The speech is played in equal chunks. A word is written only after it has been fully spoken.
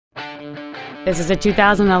This is a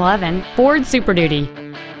 2011 Ford Super Duty.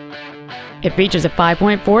 It features a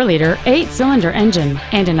 5.4-liter, 8-cylinder engine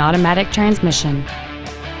and an automatic transmission.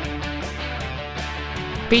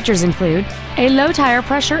 Features include a low tire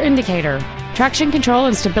pressure indicator, traction control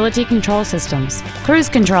and stability control systems, cruise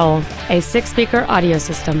control, a 6-speaker audio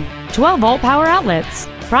system, 12-volt power outlets,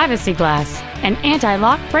 privacy glass, an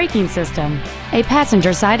anti-lock braking system, a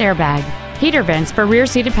passenger side airbag, heater vents for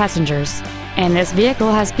rear-seated passengers, and this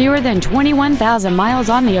vehicle has fewer than 21,000 miles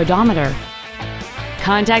on the odometer.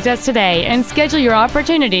 Contact us today and schedule your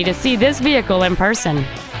opportunity to see this vehicle in person.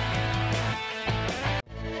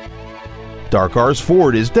 Darcars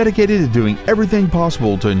Ford is dedicated to doing everything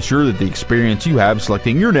possible to ensure that the experience you have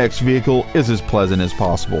selecting your next vehicle is as pleasant as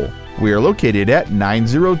possible. We are located at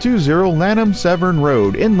 9020 Lanham Severn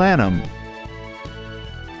Road in Lanham.